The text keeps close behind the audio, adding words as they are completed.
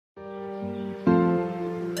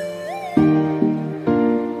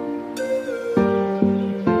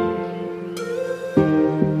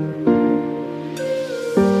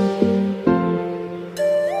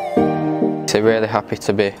happy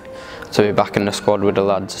to be back in the squad with the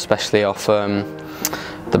lads, especially off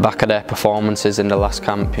the back of their performances in the last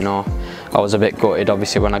camp. You know, I was a bit gutted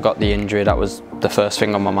obviously when I got the injury. That was the first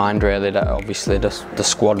thing on my mind really, that obviously the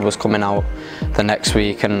squad was coming out the next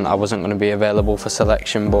week and I wasn't going to be available for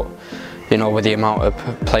selection. But you know, with the amount of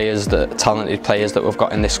talented players that we've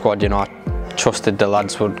got in this squad, you know, I trusted the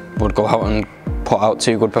lads would go out and put out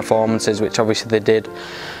 2 good performances, which obviously they did,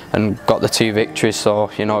 and got the 2 victories. So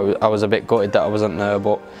you know, I was a bit gutted that I wasn't there,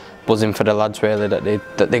 but buzzing for the lads really that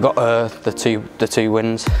they got the two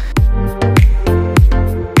wins.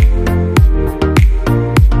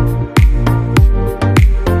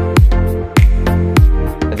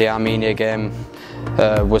 The Armenia game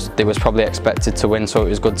they was probably expected to win, so it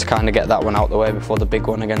was good to kind of get that one out the way before the big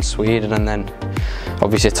one against Sweden, and then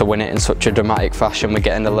obviously to win it in such a dramatic fashion with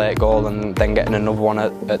getting a late goal and then getting another one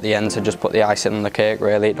at the end to just put the icing on the cake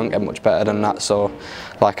really. It don't get much better than that. So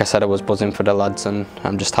like I said, I was buzzing for the lads and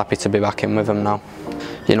I'm just happy to be back in with them now.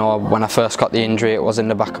 You know, when I first got the injury, it was in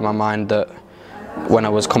the back of my mind that when I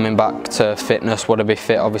was coming back to fitness, would I be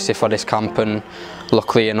fit obviously for this camp, and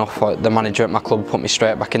luckily enough the manager at my club put me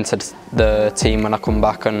straight back into the team when I come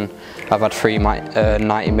back, and I've had 3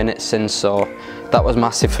 90 minutes since, so that was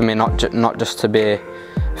massive for me, not just to be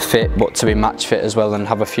fit but to be match fit as well and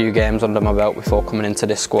have a few games under my belt before coming into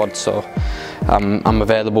this squad. So I'm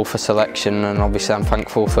available for selection, and obviously I'm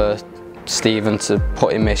thankful for Stephen to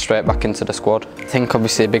putting me straight back into the squad. I think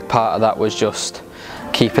obviously a big part of that was just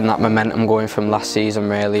keeping that momentum going from last season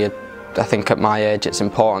really. I think at my age it's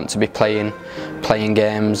important to be playing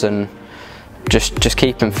games and just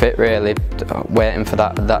keeping fit really, waiting for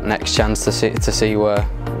that next chance to see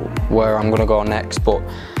where I'm going to go next. But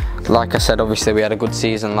like I said, obviously we had a good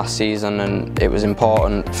season last season and it was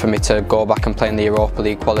important for me to go back and play in the Europa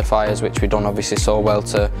League qualifiers, which we done obviously so well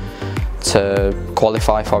to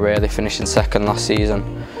qualify for really, finishing 2nd last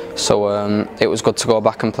season. So it was good to go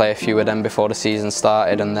back and play a few of them before the season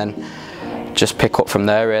started, and then just pick up from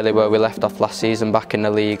there really, where we left off last season, back in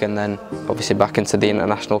the league and then obviously back into the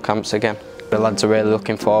international camps again. The lads are really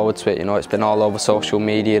looking forward to it. You know, it's been all over social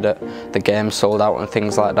media that the game's sold out and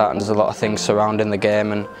things like that, and there's a lot of things surrounding the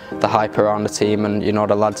game and the hype around the team, and you know,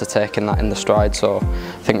 the lads are taking that in the stride. So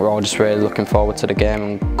I think we're all just really looking forward to the game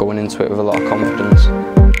and going into it with a lot of confidence.